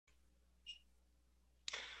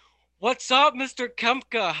What's up, Mr.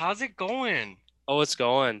 Kempka? How's it going? Oh, it's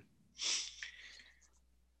going.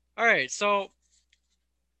 All right, so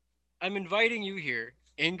I'm inviting you here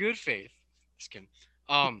in good faith. Just kidding.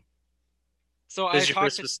 Um, so This I is your talked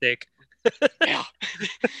first to mistake. yeah.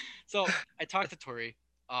 So I talked to Tori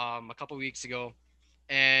a couple weeks ago,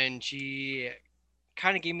 and she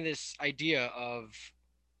kind of gave me this idea of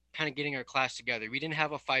kind of getting our class together. We didn't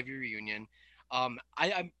have a 5-year reunion. I'm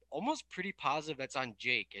almost pretty positive that's on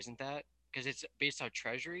Jake, isn't that? Because it's based on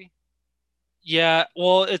Treasury. Yeah,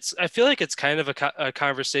 well, I feel like it's kind of a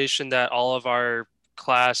conversation that all of our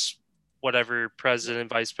class, whatever No, president,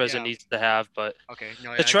 vice president yeah. needs to have. But Okay.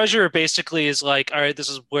 No, the I agree. treasurer basically is like, all right, this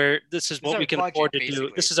is This is what our we can budget, afford to do.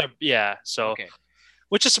 basically. This is our, yeah. So, Okay.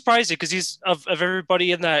 which is surprising because he's of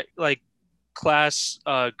everybody in that like class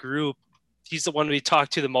group, he's the one we talk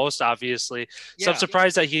to the most, obviously. So I'm Yeah.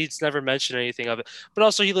 surprised that he's never mentioned anything of it. But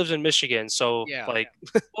also, he lives in Michigan, so Yeah. like,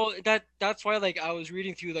 Well, that's why like I was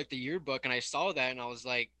reading through like the yearbook and I saw that and I was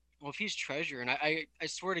like, well, if he's treasurer, and I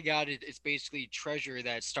swear to God, it's basically treasurer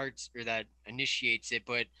that starts or that initiates it.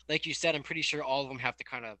 But like you said, I'm pretty sure all of them have to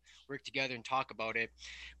kind of work together and talk about it.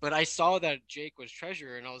 But I saw that Jake was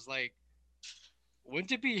treasurer and I was like,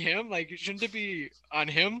 wouldn't it be him? Like, shouldn't it be on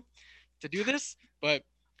him to do this? But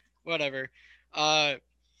whatever. Uh,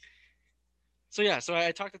 so yeah, so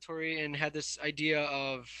I talked to Tori and had this idea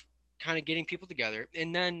of kind of getting people together.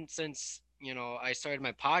 And then since, I started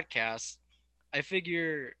my podcast, I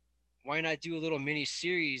figure why not do a little mini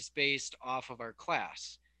series based off of our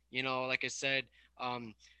class? Like I said,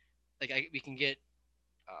 um, we can get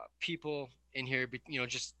people in here,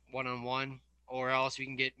 just one on one, or else we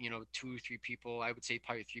can get, 2 3 people. I would say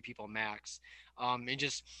probably 3 people max, and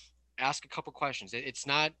just ask a couple questions. It's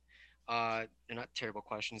not, they're not terrible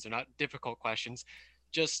questions. They're not difficult questions.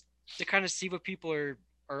 Just to kind of see what people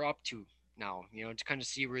are up to now. To kind of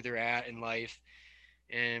see where they're at in life,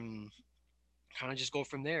 and kind of just go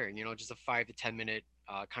from there. Just a 5 to 10 minute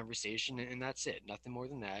conversation, and that's it. Nothing more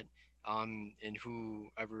than that. And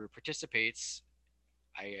whoever participates,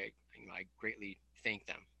 I greatly thank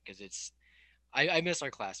them because I miss our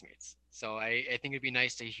classmates. So I think it'd be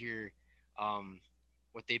nice to hear um,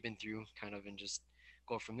 what they've been through, kind of, and just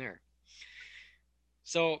go from there.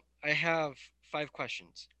 So I have 5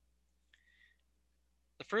 questions.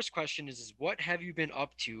 The first question is what have you been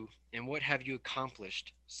up to and what have you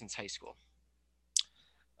accomplished since high school?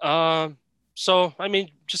 Um, so I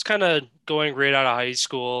mean, just kind of going right out of high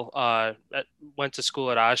school. Went to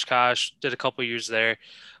school at Oshkosh, did a couple years there.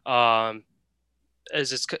 Um,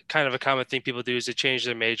 as it's kind of a common thing people do is they change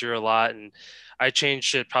their major a lot, and I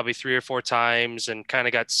changed it probably 3 or 4 times, and kind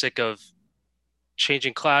of got sick of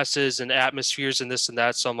changing classes and atmospheres and this and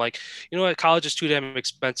that. So I'm like, you know what, college is too damn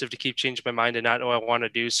expensive to keep changing my mind and not know what I want to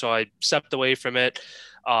do. So I stepped away from it.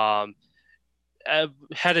 Um, I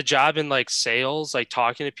had a job in like sales, like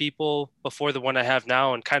talking to people before the one I have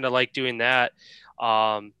now, and kind of like doing that.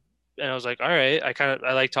 Um, and I was like, all right,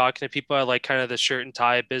 I like talking to people. I like kind of the shirt and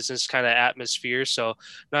tie business kind of atmosphere. So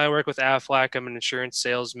now I work with Aflac. I'm an insurance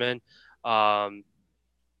salesman. Um,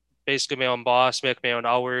 Basically my own boss, make my own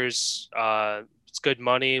hours. It's good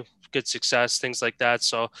money, good success, things like that.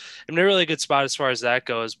 So I'm in a really good spot as far as that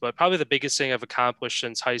goes. But probably the biggest thing I've accomplished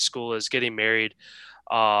since high school is getting married.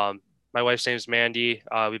 Um, my wife's name is Mandy.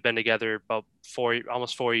 We've been together about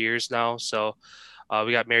almost 4 years now. So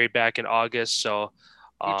we got married back in August. So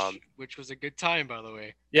Which um, which was a good time, by the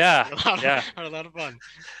way. yeah, Had a lot of yeah. had a lot of fun.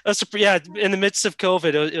 Yeah, in the midst of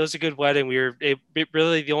COVID, it was a good wedding.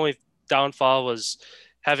 Really the only downfall was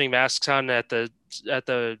having masks on at the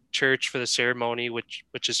church for the ceremony, which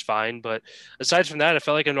is fine. But aside from that, it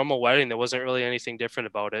felt like a normal wedding. There wasn't really anything different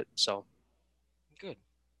about it. So, Good.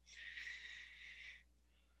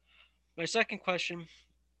 My second question: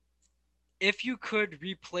 if you could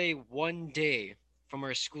replay one day from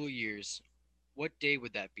our school years, what day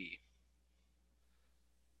would that be?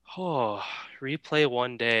 oh, replay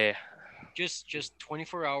one day. Just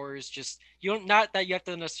 24 hours. Just you don't not that you have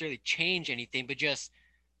to necessarily change anything, but just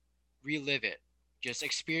relive it. Just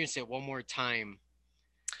experience it one more time.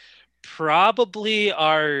 Probably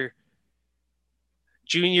our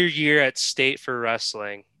junior year at state for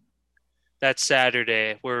wrestling. That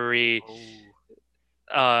Saturday where we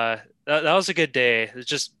Oh, that was a good day. It was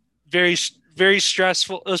just very very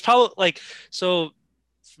stressful. It was probably like so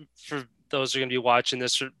for those who are going to be watching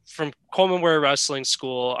this from Coleman Ware Wrestling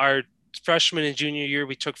School. Our freshman and junior year,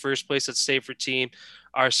 we took first place at state for team.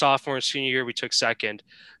 Our sophomore and senior year, we took second.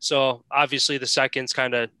 So obviously the seconds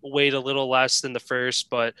kind of weighed a little less than the first,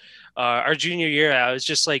 but our junior year, I was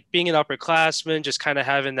just like being an upperclassman, just kind of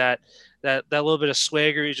having that little bit of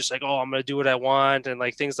swagger. You're just like, oh, I'm gonna do what I want, and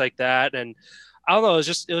like things like that. And I don't know,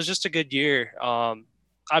 it was just a good year.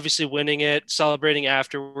 Obviously winning it, celebrating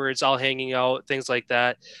afterwards, all hanging out, things like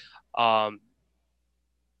that. Um,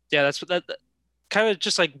 yeah, that's what that kind of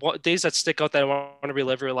just like what days that stick out that I want to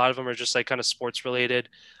relive. A lot of them are just like kind of sports related.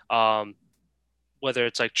 Um, whether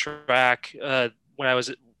it's like track, when I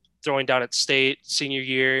was throwing down at state senior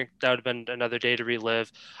year, that would have been another day to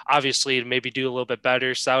relive. Obviously, maybe do a little bit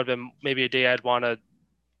better. So that would have been maybe a day I'd want to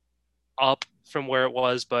up from where it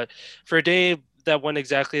was. But for a day that went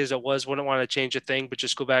exactly as it was, wouldn't want to change a thing, but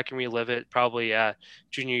just go back and relive it. Probably, yeah,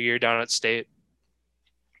 junior year down at state.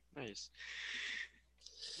 Nice.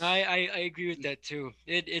 I agree with that too.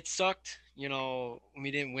 It sucked, you know, when we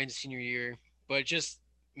didn't win senior year, but just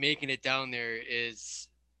making it down there is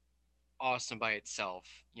awesome by itself.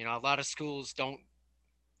 You know, a lot of schools don't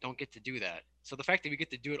get to do that. So the fact that we get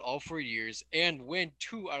to do it all 4 years and win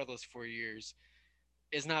 2 out of those 4 years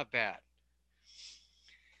is not bad.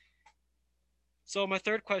 So my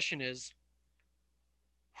third question is,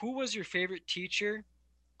 who was your favorite teacher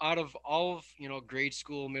out of all of, you know, grade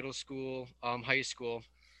school, middle school, high school,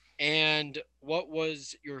 and what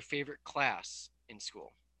was your favorite class in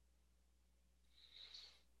school?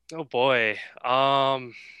 Oh boy.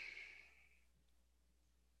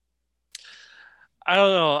 I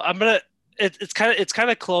don't know. It's kind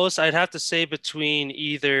of close. I'd have to say between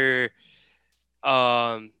either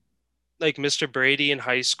um like Mr. Brady in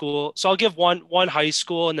high school. So I'll give one high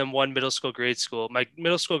school and then one middle school grade school. My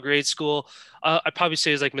middle school grade school, I'd probably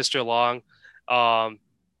say is like Mr. Long, um,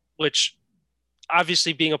 which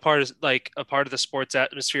obviously being a part of the sports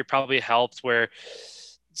atmosphere probably helped where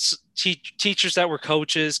teachers that were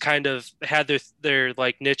coaches kind of had their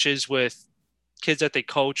like niches with kids that they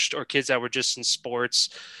coached or kids that were just in sports.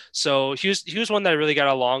 So he was one that I really got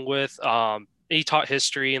along with. He taught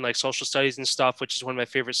history and like social studies and stuff, which is one of my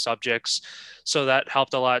favorite subjects. So that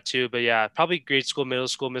helped a lot too. But yeah, probably grade school, middle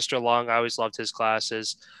school, Mr. Long. I always loved his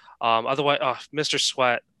classes. Otherwise, oh, Mr.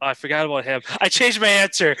 Sweat. Oh, I forgot about him. I changed my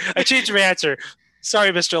answer. I changed my answer.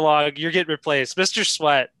 Sorry, Mr. Long. You're getting replaced. Mr.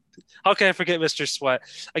 Sweat. How can I forget Mr. Sweat?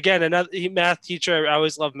 Again, another math teacher. I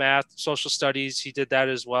always love math, social studies. He did that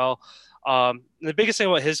as well. The biggest thing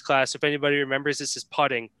about his class, if anybody remembers, is his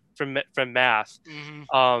putting from math.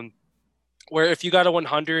 Mm-hmm. Um, where if you got a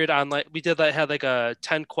 100 on like we did that had like a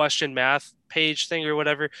 10 question math page thing or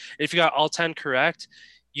whatever. If you got all 10 correct,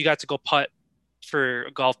 you got to go putt for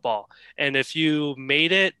a golf ball. And if you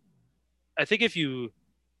made it, I think if you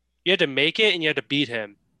had to make it and you had to beat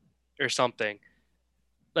him or something.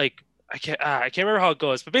 Like I can't remember how it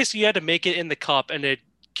goes, but basically you had to make it in the cup and it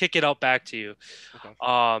kick it out back to you. Okay.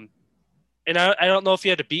 Um, and I don't know if you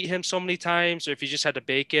had to beat him so many times or if you just had to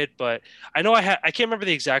bake it, but I know I can't remember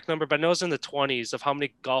the exact number, but I know it was in the 20s of how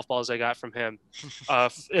many golf balls I got from him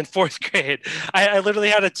in fourth grade. I literally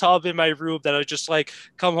had a tub in my room that I would just like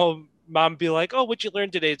come home, mom be like, "Oh, what'd you learn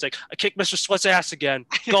today?" It's like I kicked Mr. Sweat's ass again,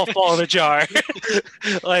 golf ball in a jar.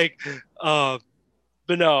 like um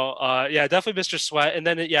but no, yeah, definitely Mr. Sweat. And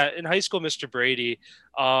then yeah, in high school, Mr. Brady.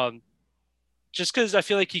 Um just because I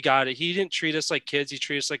feel like he got it. He didn't treat us like kids. He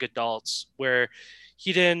treated us like adults. Where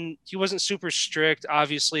he wasn't super strict.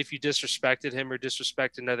 Obviously, if you disrespected him or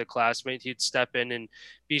disrespected another classmate, he'd step in and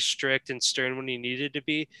be strict and stern when he needed to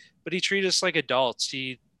be. But he treated us like adults.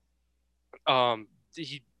 He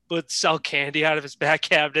would sell candy out of his back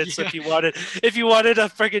cabinet. So Yeah. if you wanted a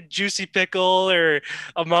freaking juicy pickle or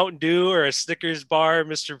a Mountain Dew or a Snickers bar,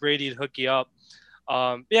 Mr. Brady'd hook you up.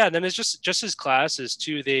 Yeah, and then it's just his classes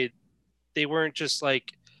too. They weren't just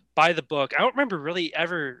like by the book. I don't remember really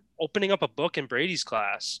ever opening up a book in Brady's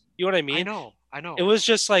class. You know what I I mean? know. I It know. was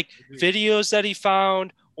just like Agreed. videos that he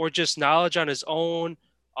found or just knowledge on his own.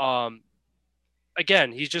 Um,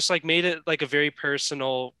 Again, he just like made it like a very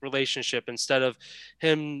personal relationship instead of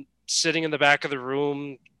him sitting in the back of the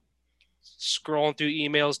room scrolling through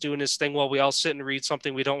emails doing his thing while we all sit and read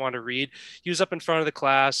something we don't want to read. He was up in front of the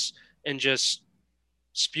class and just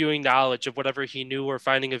spewing knowledge of whatever he knew or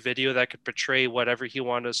finding a video that could portray whatever he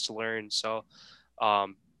wanted us to learn. So,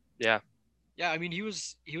 um, yeah. Yeah, I mean he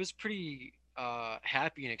was pretty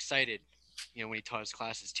happy and excited, you know, when he taught his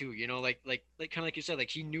classes too. You know, like kind of like you said, like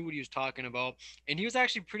he knew what he was talking about, and he was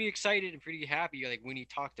actually pretty excited and pretty happy like when he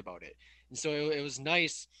talked about it. And so it was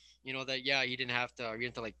nice, you know, that yeah, he didn't have to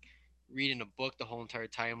like read in a book the whole entire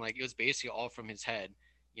time. Like it was basically all from his head,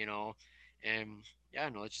 you know. And yeah,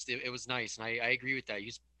 no, it was nice, and I agree with that.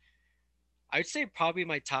 He's I'd say probably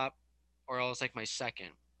my top, or else like my second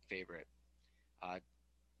favorite. Uh,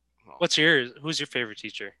 well, Who's your favorite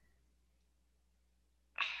teacher?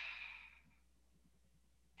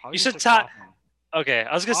 probably You said Mr. top. Kaufman. Okay,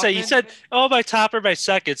 I was gonna say you Kaufman, said, "Oh, my top or my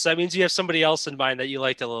second," so that means you have somebody else in mind that you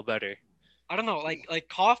liked a little better. I don't know, like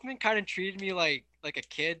Kaufman kind of treated me like a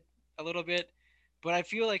kid a little bit, but I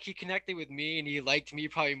feel like he connected with me and he liked me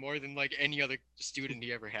probably more than like any other student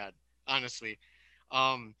he ever had, honestly.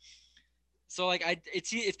 Um, so like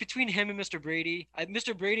it's between him and Mr. Brady.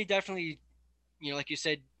 Mr. Brady definitely, like you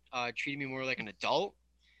said, treated me more like an adult,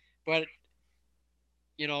 but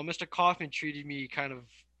Mr. Kaufman treated me kind of.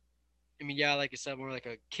 I mean, yeah, like I said, more like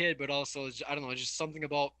a kid, but also I don't know, just something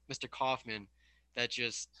about Mr. Kaufman that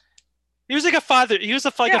just He was like a father. He was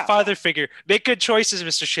like a yeah, father figure. Make good choices,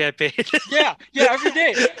 Mr. Champagne. yeah, every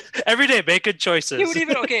day. Every day, make good He would choices.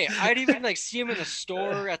 even okay. I'd even like see him in the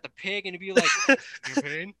store at the pig, and he'd be like,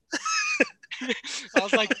 "Champagne." I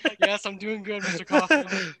was like, "Yes, I'm doing good, Mr.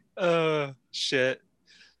 Kaufman." Shit.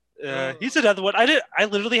 Uh, He's another one. I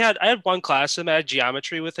literally had one class with him. I had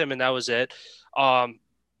geometry with him, and that was it. Um,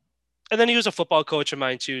 and then he was a football coach of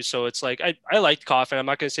mine too. So it's like I liked Coffin. I'm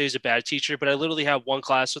not gonna say he's a bad teacher, but I literally had one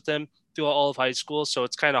class with him throughout all of high school. So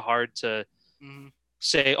it's kind of hard to mhm.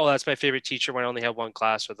 say, oh, that's my favorite teacher when I only have one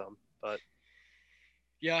class with him. But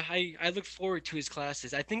Yeah, I look forward to his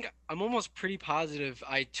classes. I think I'm almost pretty positive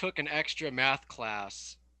I took an extra math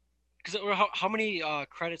class because how many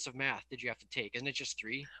credits of math did you have to take? Isn't it just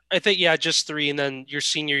three? I think yeah, just three, and then your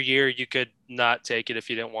senior year you could not take it if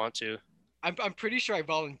you didn't want to. I'm pretty sure I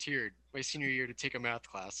volunteered my senior year to take a math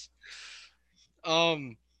class.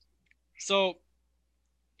 Um, so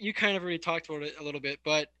you kind of already talked about it a little bit,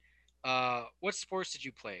 but what sports did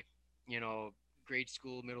you play? You know, grade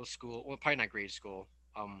school, middle school. Well, probably not grade school.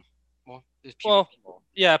 Um, well, there's Pee Wee Well, football.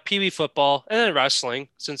 yeah, Pee Wee football and then wrestling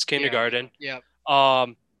since Yeah, kindergarten. yeah.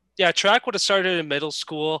 Um, yeah, track would have started in middle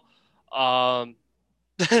school. Um,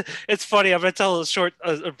 it's funny. I'm gonna tell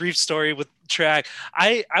a brief story with track.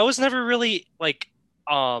 I was never really like,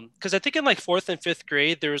 because I think in like fourth and fifth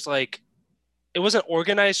grade there was like it wasn't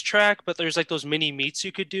organized track, but there's like those mini meets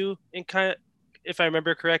you could do in kind of, if I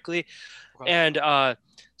remember correctly. Okay. And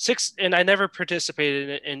six, and I never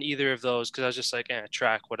participated in either of those because I was just like,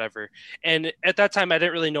 track, whatever. And at that time, I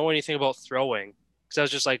didn't really know anything about throwing because I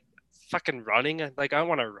was just like, fucking running. Like, I don't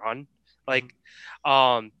want to run. Hmm. Like,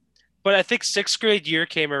 um, but I think sixth grade year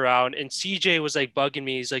came around and CJ was like bugging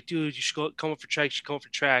me. He's like, dude, you should come up for track. You should come up for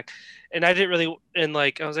track. And I didn't really, and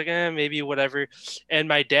like, I was like, maybe whatever. And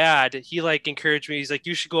my dad, he like encouraged me. He's like,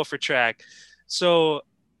 you should go for track. So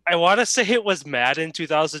I want to say it was Madden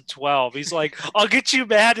 2012. He's like, I'll get you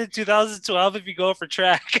Madden 2012 if you go for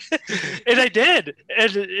track. And I did.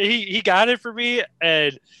 And he got it for me.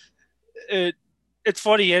 And it, it's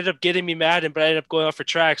funny, he ended up getting me Madden, but I ended up going off for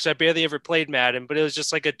track. So I barely ever played Madden, but it was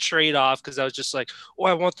just like a trade off because I was just like, oh,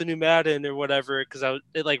 I want the new Madden or whatever because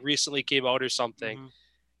it like recently came out or something. Hmm.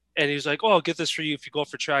 And he was like, oh, I'll get this for you if you go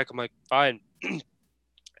for track. I'm like, fine.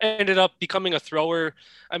 I ended up becoming a thrower.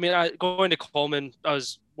 I mean, going to Coleman, I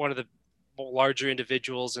was one of the larger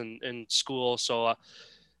individuals in school. So,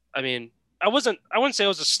 I mean, I wouldn't say I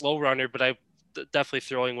was a slow runner, but definitely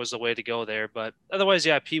throwing was the way to go there. But otherwise,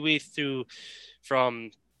 yeah, Pee Wee through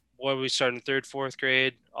from when we started in third, fourth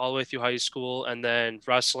grade, all the way through high school, and then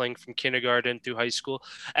wrestling from kindergarten through high school.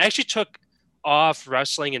 I actually took off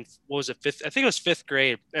wrestling in what was it, fifth? I think it was fifth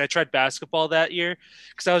grade, and I tried basketball that year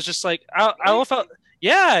because I was just like, I don't know Really? if I,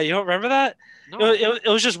 yeah, you don't remember that? No. It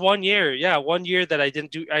was just 1 year, yeah, 1 year that I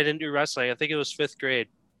didn't do wrestling. I think it was fifth grade.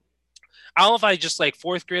 I don't know if I just like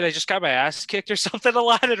fourth grade, I just got my ass kicked or something a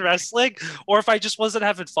lot in wrestling, or if I just wasn't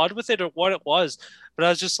having fun with it or what it was. But I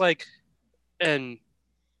was just like, and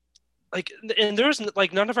like and there was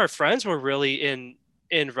like none of our friends were really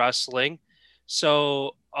in wrestling,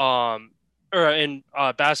 so or in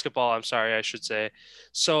basketball, I'm sorry, I should say.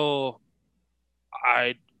 So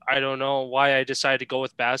i I don't know why I decided to go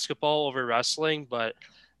with basketball over wrestling, but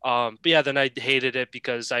yeah, then I hated it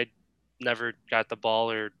because I never got the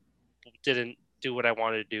ball or didn't do what I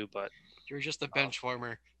wanted to do. But You're just a uh, bench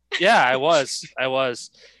warmer. yeah, I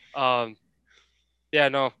was um yeah,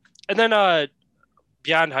 no. And then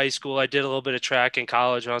beyond high school, I did a little bit of track in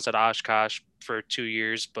college when I was at Oshkosh for 2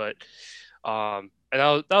 years, but and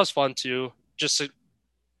that was fun too. Just to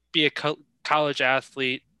be a college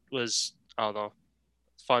athlete was, I don't know,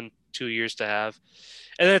 fun 2 years to have.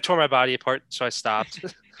 And then it tore my body apart, so I stopped.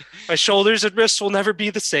 My shoulders and wrists will never be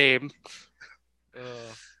the same.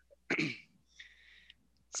 uh,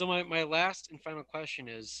 so my last and final question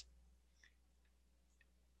is,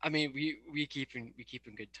 I mean, we keep in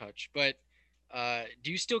good touch, but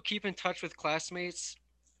do you still keep in touch with classmates?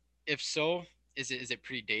 If so, is it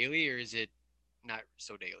pretty daily or is it not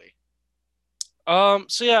so daily?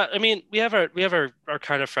 So yeah, I mean, we have our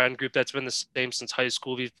kind of friend group that's been the same since high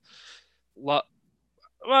school. We've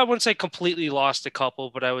well, I wouldn't say completely lost a couple,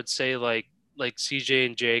 but I would say like CJ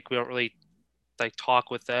and Jake, we don't really like talk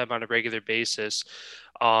with them on a regular basis.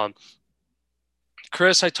 Um,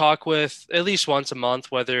 Chris, I talk with at least once a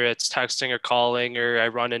month, whether it's texting or calling, or I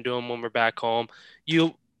run into him when we're back home.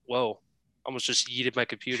 You, whoa, almost just yeeted my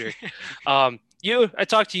computer. I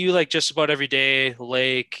talk to you like just about every day.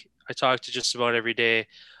 Lake, I talk to just about every day.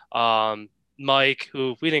 Um, Mike,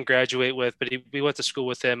 who we didn't graduate with, but we went to school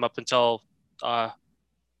with him up until uh,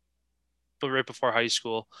 but right before high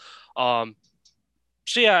school. Um,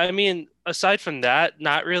 so yeah, I mean, aside from that,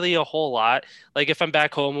 not really a whole lot. Like if I'm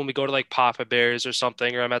back home when we go to like Papa Bears or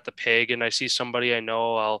something, or I'm at the pig and I see somebody I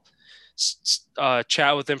know, I'll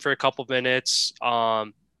chat with them for a couple minutes.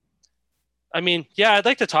 I mean, yeah, I'd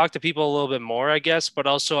like to talk to people a little bit more, I guess, but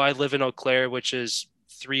also I live in Eau Claire, which is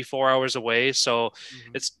 3, 4 hours away. So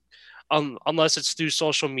Hmm. it's unless it's through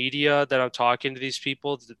social media that I'm talking to these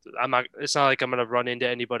people, I'm not. It's not like I'm gonna run into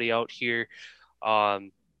anybody out here.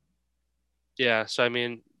 Um, yeah, so I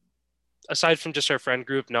mean, aside from just our friend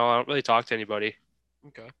group, no, I don't really talk to anybody.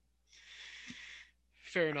 Okay,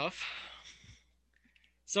 fair enough.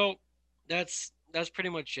 So that's pretty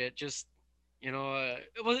much it. Just well,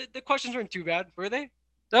 the questions weren't too bad, were they?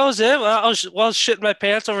 That was it. Well, I was shitting my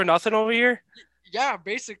pants over nothing over here. Yeah,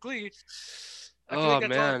 basically. I feel like Oh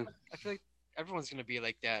that's all. man, I feel like everyone's gonna be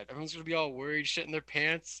like that. Everyone's gonna be all worried, shitting their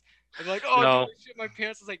pants. They're like, "Oh, dude, no, I shit my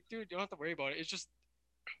pants." It's like, dude, you don't have to worry about it. It's just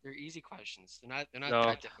they're easy questions. They're not no,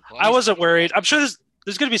 that difficult. At I least wasn't I'm not. worried. I'm sure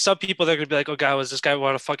there's gonna be some people that are gonna be like, "Oh God, was this guy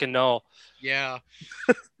want to fucking know?" Yeah.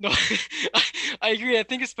 No, I agree. I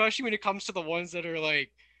think especially when it comes to the ones that are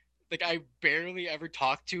like I barely ever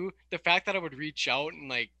talk to. The fact that I would reach out and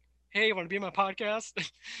like, hey, you want to be on my podcast?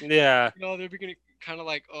 Yeah, They're beginning kind of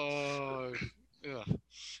like, oh, ugh.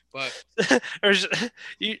 But or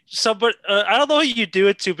you somebody. I don't know who you do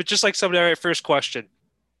it to, but just like somebody. All right, first question.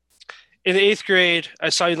 In the eighth grade, I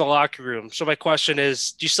saw you in the locker room. So my question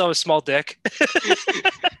is, do you still have a small dick?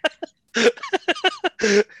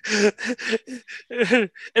 And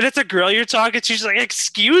it's a girl you're talking to. She's like,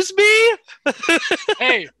 "Excuse me."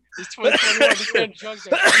 hey, it's 2021. We can't judge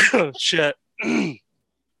that shit. Shit.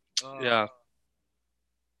 Uh, Yeah.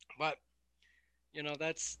 but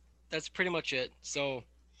that's pretty much it. So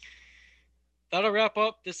that'll wrap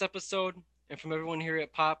up this episode. And from everyone here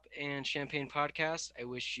at Pop and Champagne Podcast, I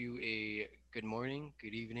wish you a good morning,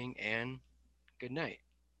 good evening, and good night.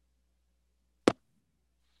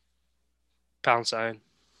 Pound sign.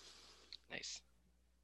 Nice.